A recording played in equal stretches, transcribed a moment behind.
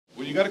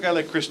you got a guy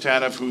like Chris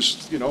Tanev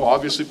who's,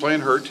 obviously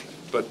playing hurt,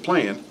 but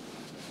playing.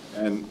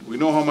 And we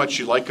know how much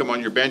you like him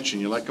on your bench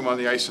and you like him on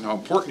the ice and how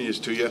important he is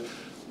to you,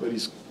 but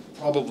he's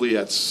probably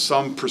at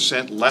some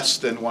percent less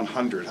than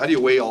 100. How do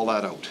you weigh all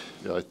that out?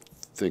 Yeah, I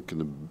think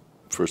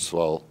first of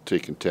all,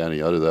 taking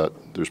Tanny out of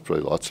that, there's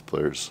probably lots of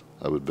players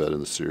I would bet in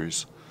the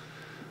series.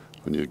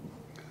 When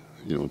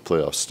when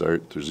playoffs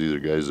start, there's either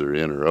guys that are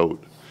in or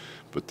out,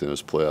 but then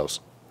as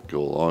playoffs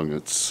go along,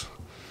 it's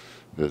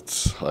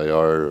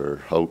IR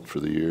or out for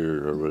the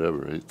year or whatever,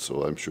 right?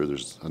 So I'm sure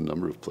there's a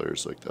number of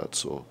players like that.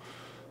 So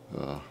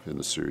in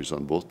the series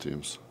on both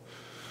teams,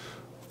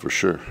 for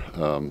sure.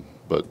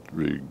 But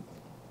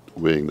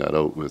weighing that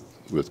out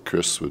with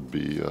Chris would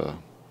be,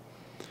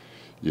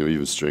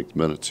 even strength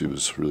minutes. He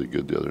was really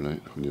good the other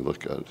night. When you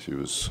look at it, he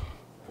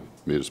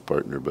made his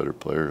partner a better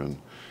player. And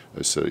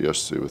I said it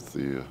yesterday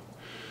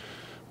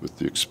with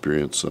the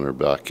experience on our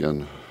back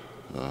end,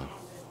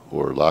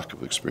 or lack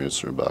of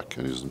experience on our back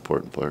end, he's an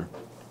important player.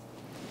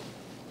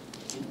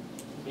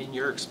 In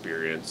your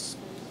experience,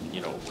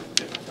 with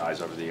different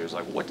guys over the years,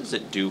 what does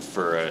it do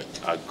for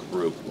a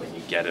group when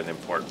you get an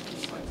important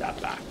piece like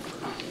that back?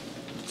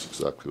 That's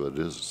exactly what it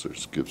is. It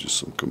just gives you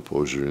some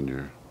composure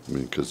in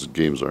because the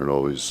games aren't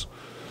always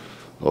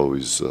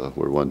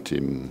where one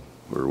team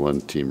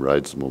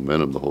rides the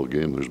momentum the whole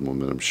game. There's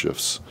momentum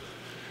shifts,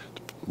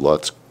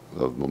 lots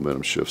of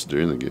momentum shifts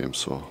during the game.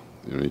 So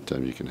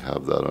anytime you can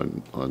have that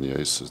on the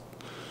ice,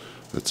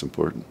 it's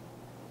important.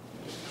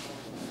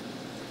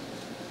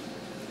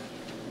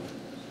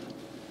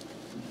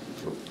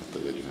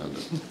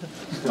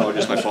 Oh,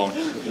 just my phone.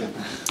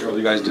 Darryl,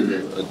 you guys did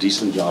a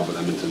decent job with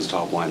Edmonton's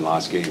top line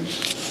last game.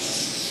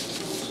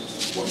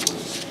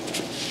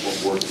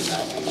 What worked in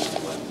that game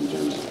in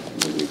terms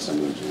of limiting some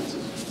of their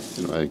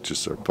chances? I think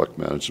just our puck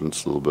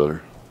management's a little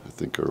better. I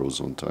think our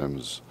ozone time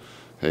is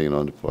hanging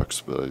on to pucks,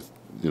 but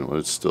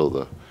it's still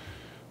the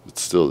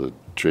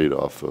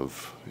trade-off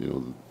of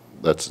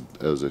that's,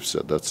 as I've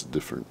said, that's a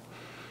different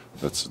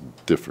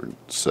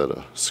set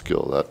of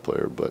skill, that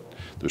player, but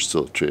there's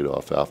still a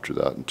trade-off after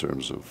that in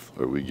terms of,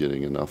 are we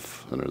getting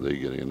enough and are they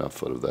getting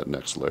enough out of that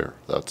next layer?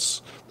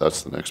 That's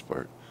the next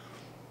part.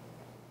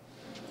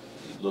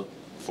 Look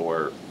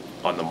for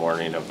on the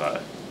morning of an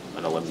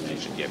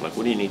elimination game, what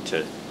do you need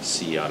to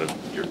see out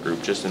of your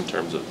group just in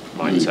terms of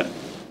mindset?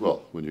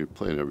 Well, when you're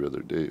playing every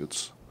other day,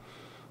 it's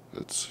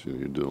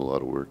you're doing a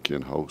lot of work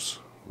in-house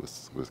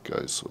with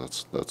guys, so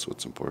that's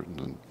what's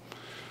important. And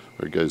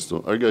our guys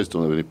don't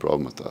have any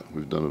problem with that.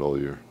 We've done it all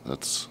year.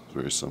 That's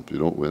very simple.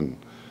 You don't win,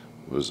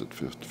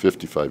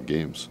 55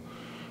 games.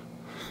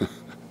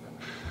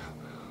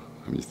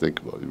 You think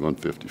about it, you won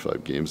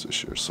 55 games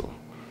this year, so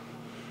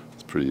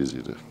it's pretty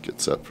easy to get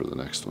set for the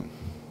next one.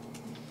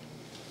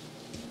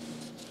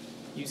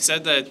 You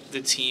said that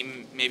the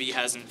team maybe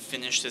hasn't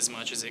finished as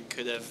much as it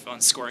could have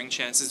on scoring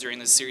chances during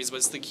this series.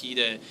 What's the key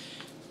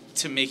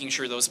to making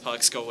sure those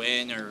pucks go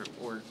in or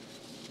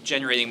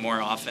generating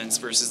more offense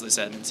versus this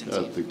Edmonton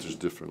team? I think there's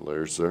different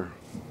layers there.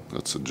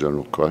 That's a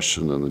general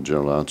question, and the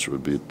general answer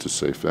would be to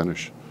say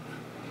finish.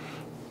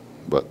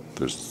 But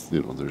there's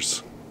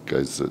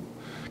guys that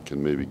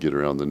can maybe get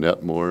around the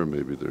net more.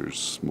 Maybe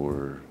there's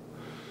more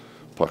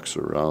pucks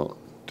around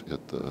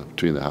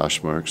between the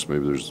hash marks.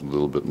 Maybe there's a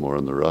little bit more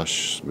on the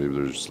rush. Maybe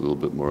there's a little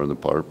bit more on the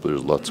power play.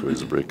 There's lots of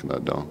ways of breaking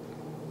that down.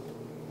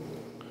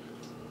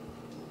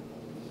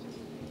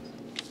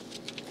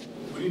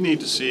 What do you need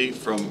to see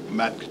from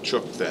Matt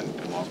Tkachuk then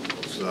along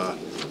those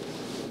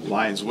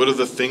lines? What are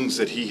the things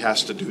that he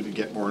has to do to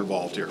get more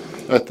involved here?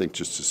 I think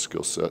just his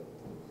skill set.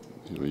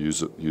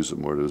 Use it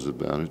more to his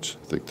advantage.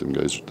 I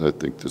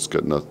think this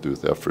got nothing to do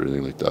with effort or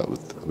anything like that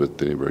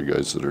with any of our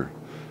guys that are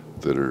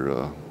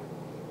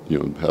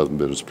haven't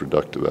been as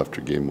productive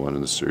after game one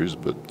in the series,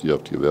 but you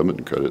have to give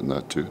Edmonton credit in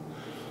that too.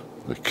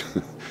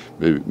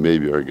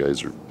 Maybe our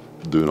guys are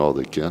doing all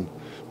they can.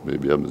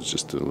 Maybe Edmonton's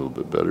just doing a little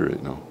bit better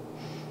right now.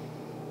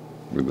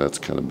 That's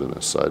kind of been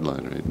a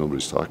sideline, right?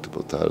 Nobody's talked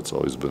about that. It's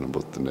always been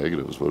about the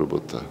negatives. What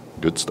about the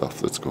good stuff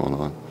that's going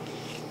on?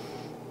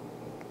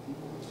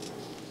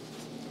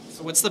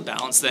 So what's the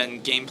balance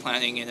then, game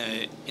planning in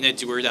a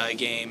do-or-die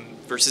game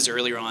versus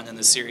earlier on in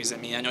the series? I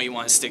know you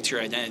want to stick to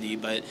your identity,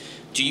 but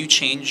do you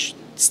change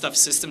stuff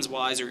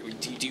systems-wise, or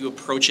do you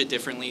approach it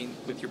differently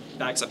with your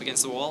backs up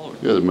against the wall? Or?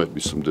 Yeah, there might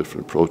be some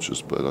different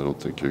approaches, but I don't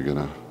think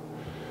you're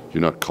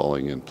not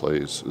calling in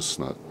plays. It's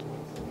not,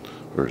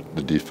 or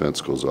the defense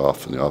goes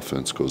off and the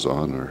offense goes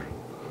on,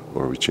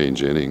 or we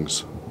change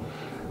innings.